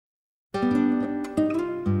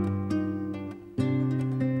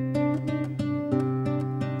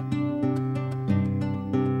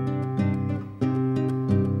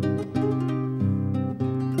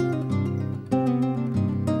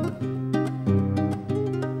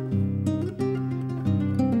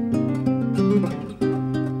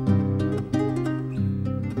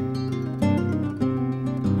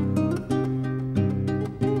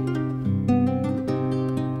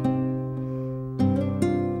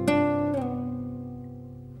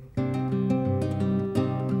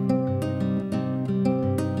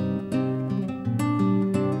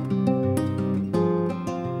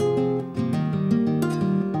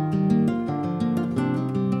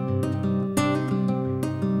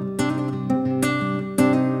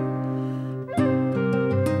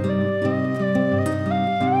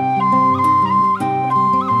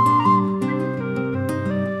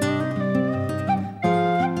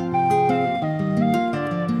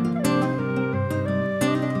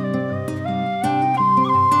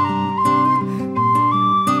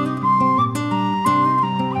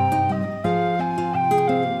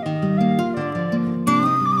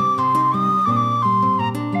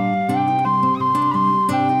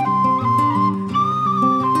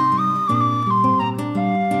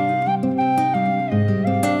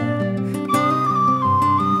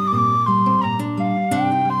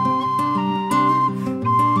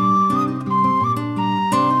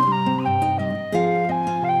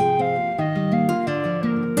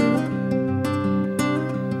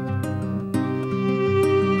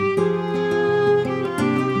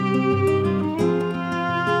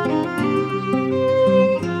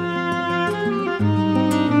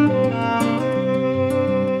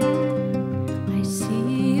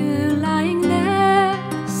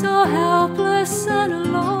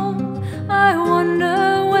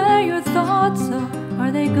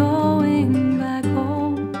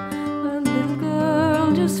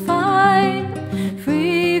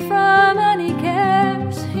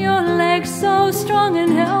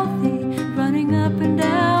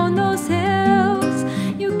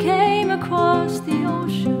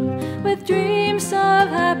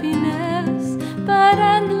but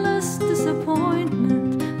endless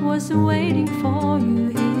disappointment was waiting for you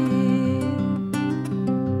here.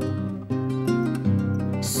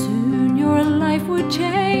 Soon your life would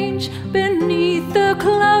change beneath the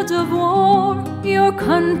clouds of war. Your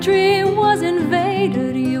country was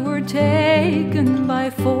invaded, you were taken by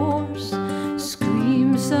force.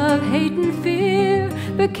 Screams of hate and fear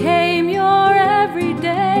became your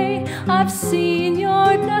everyday. I've seen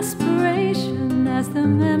your desperation as the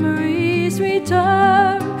memories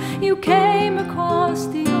return. You came across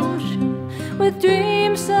the ocean with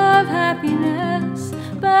dreams of happiness,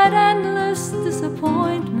 but endless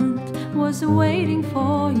disappointment was waiting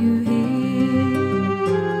for you here.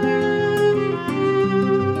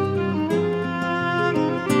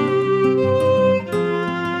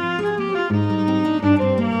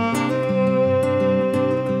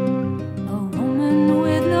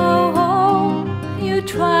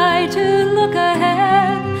 Try to look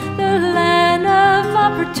ahead. The land of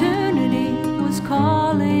opportunity was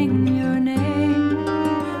calling your name.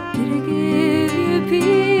 Did it give you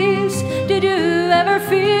peace? Did you ever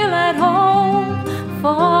feel at home?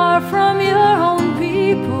 Far from your own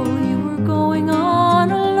people, you were going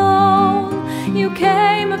on alone. You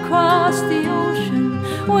came across the ocean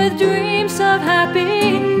with dreams of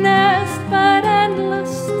happiness, but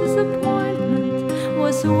endless disappointment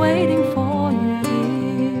was waiting for you.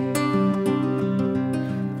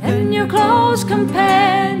 And your close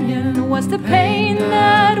companion was the pain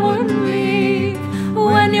that wouldn't leave.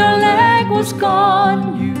 When your leg was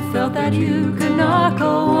gone, you felt that you could not go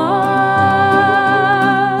on.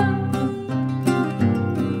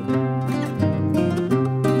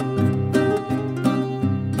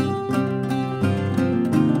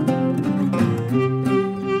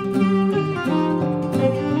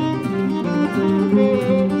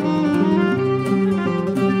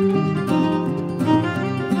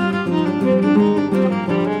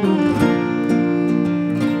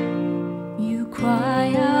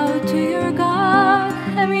 Cry out to your God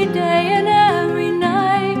every day and every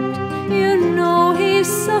night. You know He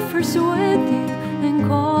suffers with you and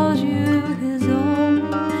calls you His own.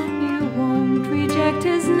 You won't reject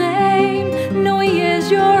His name. No, He is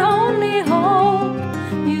your only hope.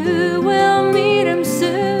 You will meet Him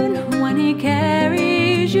soon when He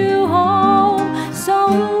carries you home. So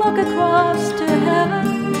look across to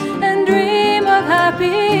heaven and dream of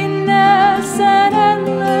happiness.